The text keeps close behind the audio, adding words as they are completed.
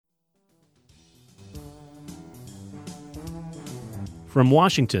From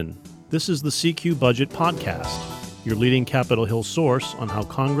Washington, this is the CQ Budget Podcast, your leading Capitol Hill source on how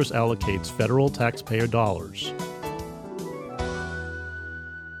Congress allocates federal taxpayer dollars.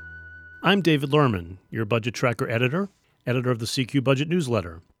 I'm David Lerman, your Budget Tracker editor of the CQ Budget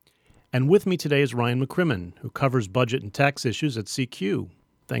Newsletter. And with me today is Ryan McCrimmon, who covers budget and tax issues at CQ.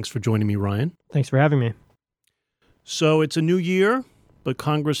 Thanks for joining me, Ryan. Thanks for having me. So it's a new year, but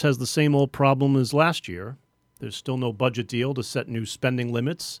Congress has the same old problem as last year. There's still no budget deal to set new spending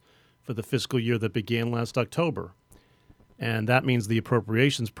limits for the fiscal year that began last October. And that means the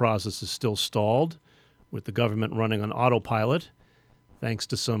appropriations process is still stalled, with the government running on autopilot, thanks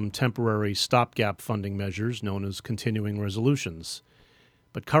to some temporary stopgap funding measures known as continuing resolutions.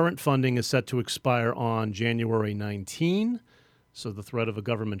 But current funding is set to expire on January 19, so the threat of a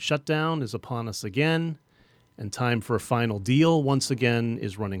government shutdown is upon us again, and time for a final deal once again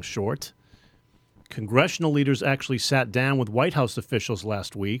is running short. Congressional leaders actually sat down with White House officials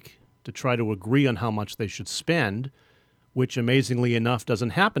last week to try to agree on how much they should spend, which amazingly enough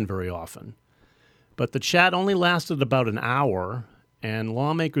doesn't happen very often. But the chat only lasted about an hour, and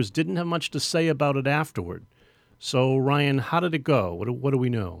lawmakers didn't have much to say about it afterward. So, Ryan, how did it go? What do we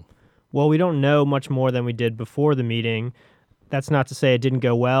know? Well, we don't know much more than we did before the meeting. That's not to say it didn't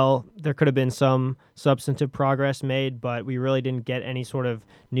go well. There could have been some substantive progress made, but we really didn't get any sort of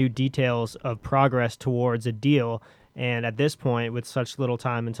new details of progress towards a deal. And at this point, with such little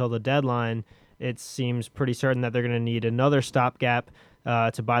time until the deadline, it seems pretty certain that they're going to need another stopgap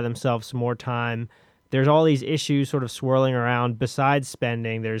to buy themselves some more time. There's all these issues sort of swirling around besides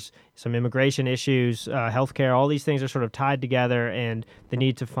spending. There's some immigration issues, healthcare. All these things are sort of tied together, and they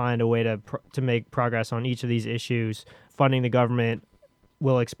need to find a way to make progress on each of these issues. Funding the government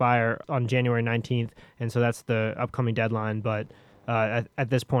will expire on January 19th, and so that's the upcoming deadline. But at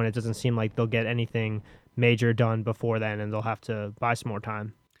this point, it doesn't seem like they'll get anything major done before then, and they'll have to buy some more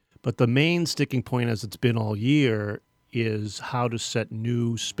time. But the main sticking point, as it's been all year, is how to set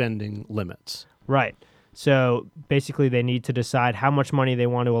new spending limits. Right. So basically, they need to decide how much money they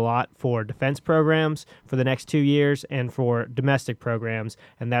want to allot for defense programs for the next 2 years and for domestic programs,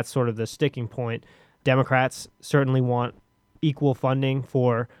 and that's sort of the sticking point. Democrats certainly want equal funding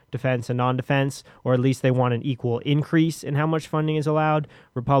for defense and non-defense, or at least they want an equal increase in how much funding is allowed.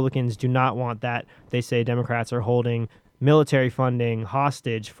 Republicans do not want that. They say Democrats are holding military funding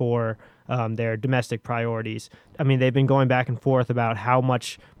hostage for their domestic priorities. I mean, they've been going back and forth about how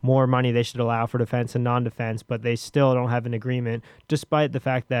much more money they should allow for defense and non-defense, but they still don't have an agreement, despite the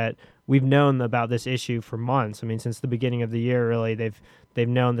fact that we've known about this issue for months. I mean, since the beginning of the year, really, they've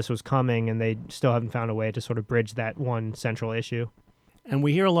known this was coming, and they still haven't found a way to sort of bridge that one central issue. And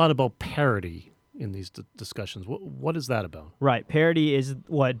we hear a lot about parity in these discussions. What is that about? Right. Parity is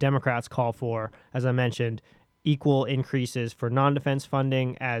what Democrats call for, as I mentioned, equal increases for non-defense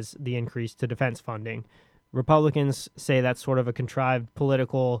funding as the increase to defense funding. Republicans say that's sort of a contrived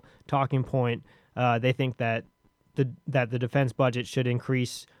political talking point. They think that the defense budget should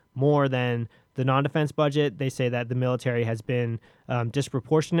increase more than the non-defense budget. They say that the military has been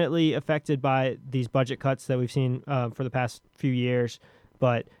disproportionately affected by these budget cuts that we've seen for the past few years,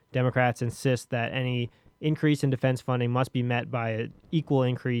 but Democrats insist that any increase in defense funding must be met by an equal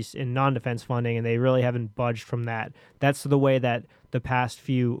increase in non-defense funding, and they really haven't budged from that. That's the way that the past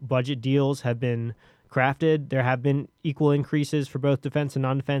few budget deals have been crafted. There have been equal increases for both defense and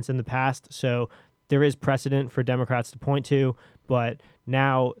non-defense in the past, so there is precedent for Democrats to point to, but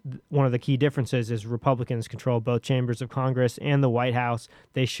now one of the key differences is Republicans control both chambers of Congress and the White House.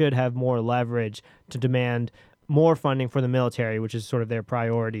 They should have more leverage to demand more funding for the military, which is sort of their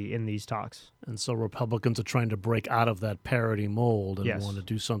priority in these talks. And so Republicans are trying to break out of that parity mold and Yes. want to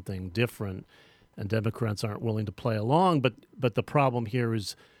do something different, and Democrats aren't willing to play along. But the problem here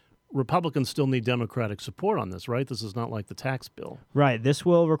is Republicans still need Democratic support on this, right? This is not like the tax bill. Right. This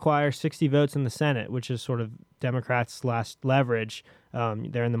will require 60 votes in the Senate, which is sort of Democrats' last leverage.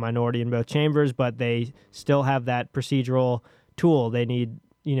 They're in the minority in both chambers, but they still have that procedural tool. They need,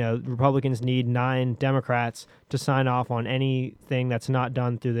 Republicans need 9 Democrats to sign off on anything that's not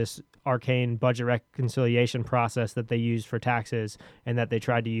done through this arcane budget reconciliation process that they use for taxes and that they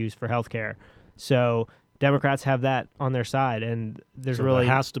tried to use for healthcare. So Democrats have that on their side, and there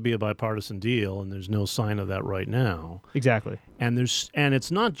has to be a bipartisan deal, and there's no sign of that right now. Exactly. And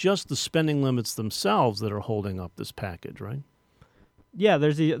it's not just the spending limits themselves that are holding up this package, right? Yeah,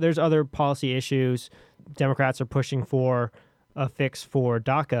 there's other policy issues. Democrats are pushing for a fix for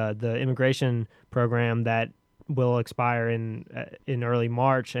DACA, the immigration program that will expire in early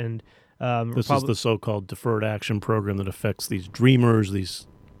March, and this is the so-called deferred action program that affects these dreamers, these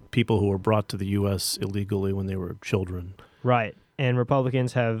people who were brought to the U.S. illegally when they were children. Right. and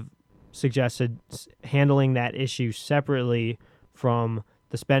Republicans have suggested handling that issue separately from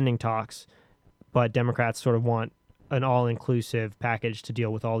the spending talks, but Democrats sort of want an all-inclusive package to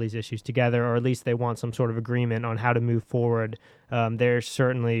deal with all these issues together, or at least they want some sort of agreement on how to move forward. They're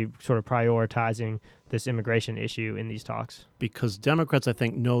certainly sort of prioritizing this immigration issue in these talks. Because Democrats, I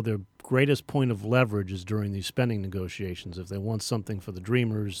think, know their greatest point of leverage is during these spending negotiations. If they want something for the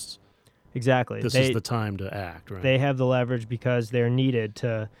Dreamers, exactly, this is the time to act, right? They have the leverage because they're needed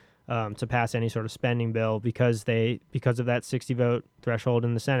to pass any sort of spending bill because of that 60 vote threshold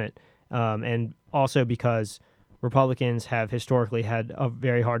in the Senate, and also because Republicans have historically had a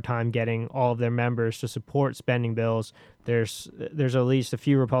very hard time getting all of their members to support spending bills. There's at least a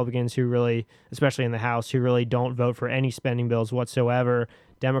few Republicans who really, especially in the House, who really don't vote for any spending bills whatsoever.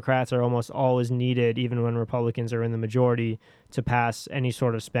 Democrats are almost always needed, even when Republicans are in the majority, to pass any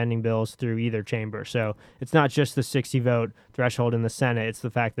sort of spending bills through either chamber. So it's not just the 60 vote threshold in the Senate. It's the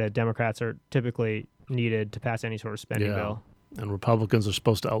fact that Democrats are typically needed to pass any sort of spending bill. And Republicans are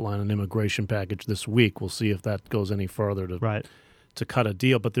supposed to outline an immigration package this week. We'll see if that goes any further to cut a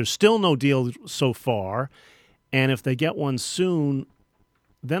deal. But there's still no deal so far. And if they get one soon,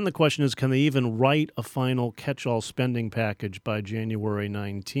 then the question is, can they even write a final catch-all spending package by January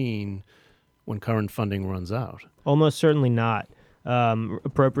 19 when current funding runs out? Almost certainly not.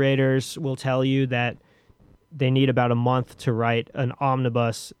 Appropriators will tell you that they need about a month to write an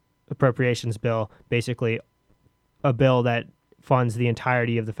omnibus appropriations bill, basically a bill that funds the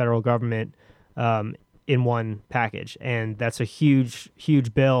entirety of the federal government in one package, and that's a huge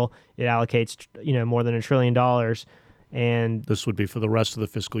bill. It allocates more than $1 trillion, and this would be for the rest of the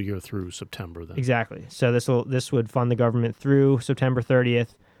fiscal year through September. Then exactly. So this would fund the government through September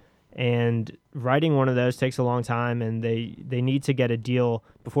 30th, and writing one of those takes a long time, and they need to get a deal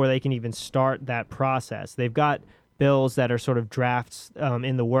before they can even start that process. They've got bills that are sort of drafts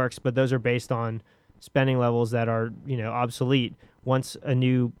in the works, but those are based on spending levels that are, obsolete. Once a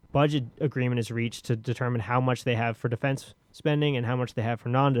new budget agreement is reached to determine how much they have for defense spending and how much they have for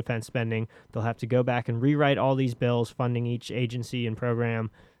non-defense spending, they'll have to go back and rewrite all these bills funding each agency and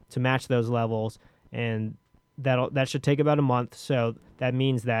program to match those levels, and that should take about a month. So that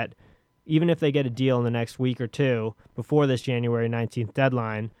means that even if they get a deal in the next week or two before this January 19th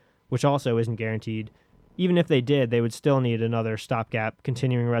deadline, which also isn't guaranteed, even if they did, they would still need another stopgap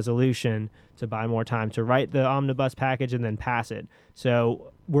continuing resolution to buy more time to write the omnibus package and then pass it.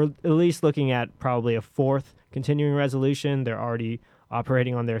 So we're at least looking at probably a fourth continuing resolution. They're already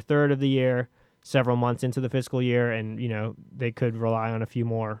operating on their third of the year, several months into the fiscal year, and they could rely on a few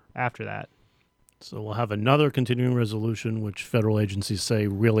more after that. So we'll have another continuing resolution, which federal agencies say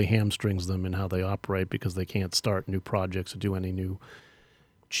really hamstrings them in how they operate because they can't start new projects or do any new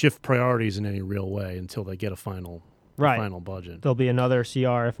shift priorities in any real way until they get a final budget. There'll be another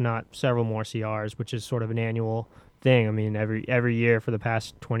CR, if not several more CRs, which is sort of an annual thing. I mean, every year for the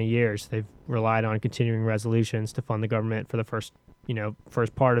past 20 years, they've relied on continuing resolutions to fund the government for the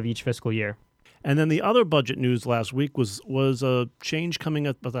first part of each fiscal year. And then the other budget news last week was a change coming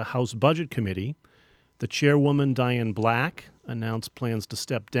up with the House Budget Committee. The chairwoman, Diane Black, announced plans to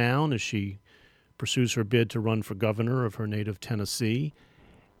step down as she pursues her bid to run for governor of her native Tennessee.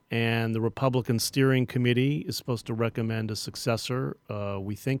 And the Republican Steering Committee is supposed to recommend a successor,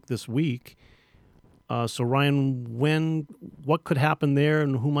 we think, this week. So, Ryan, what could happen there,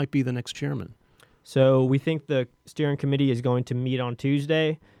 and who might be the next chairman? So we think the Steering Committee is going to meet on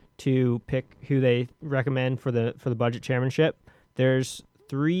Tuesday to pick who they recommend for the budget chairmanship. There's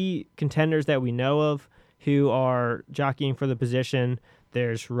 3 contenders that we know of who are jockeying for the position.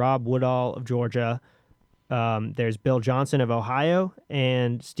 There's Rob Woodall of Georgia. There's Bill Johnson of Ohio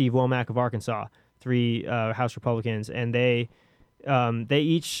and Steve Womack of Arkansas, 3 House Republicans, and they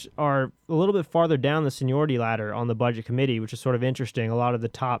each are a little bit farther down the seniority ladder on the Budget Committee, which is sort of interesting. A lot of the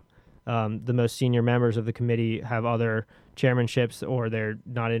top, the most senior members of the committee have other chairmanships, or they're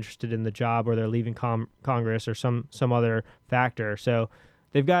not interested in the job, or they're leaving Congress, or some other factor. So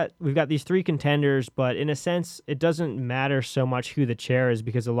we've got these 3 contenders, but in a sense, it doesn't matter so much who the chair is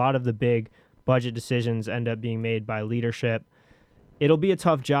because a lot of the big budget decisions end up being made by leadership. It'll be a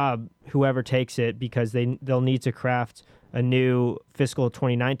tough job, whoever takes it, because they'll need to craft a new fiscal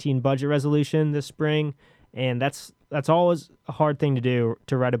 2019 budget resolution this spring, and that's always a hard thing to do,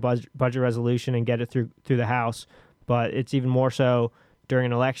 to write a budget resolution and get it through the House. But it's even more so during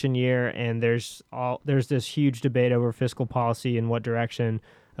an election year, and there's this huge debate over fiscal policy and what direction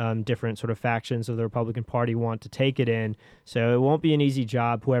different sort of factions of the Republican Party want to take it in. So it won't be an easy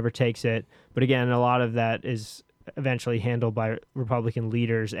job, whoever takes it. But again, a lot of that is eventually handled by Republican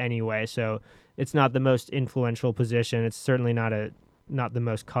leaders anyway. So it's not the most influential position. It's certainly not the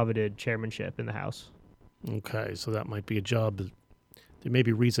most coveted chairmanship in the House. Okay, so that might be a job that there may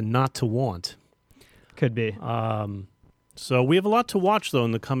be reason not to want. Could be. So we have a lot to watch, though,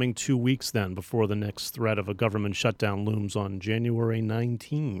 in the coming 2 weeks then before the next threat of a government shutdown looms on January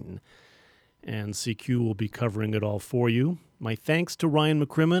 19. And CQ will be covering it all for you. My thanks to Ryan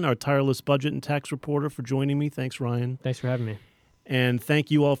McCrimmon, our tireless budget and tax reporter, for joining me. Thanks, Ryan. Thanks for having me. And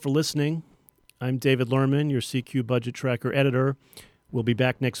thank you all for listening. I'm David Lerman, your CQ Budget Tracker editor. We'll be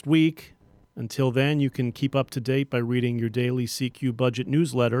back next week. Until then, you can keep up to date by reading your daily CQ Budget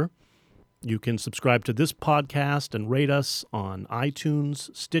newsletter. You can subscribe to this podcast and rate us on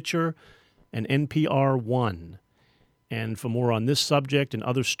iTunes, Stitcher, and NPR One. And for more on this subject and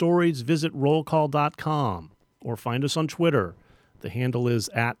other stories, visit rollcall.com or find us on Twitter. The handle is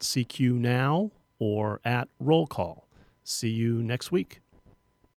 @CQNow or @rollcall. See you next week.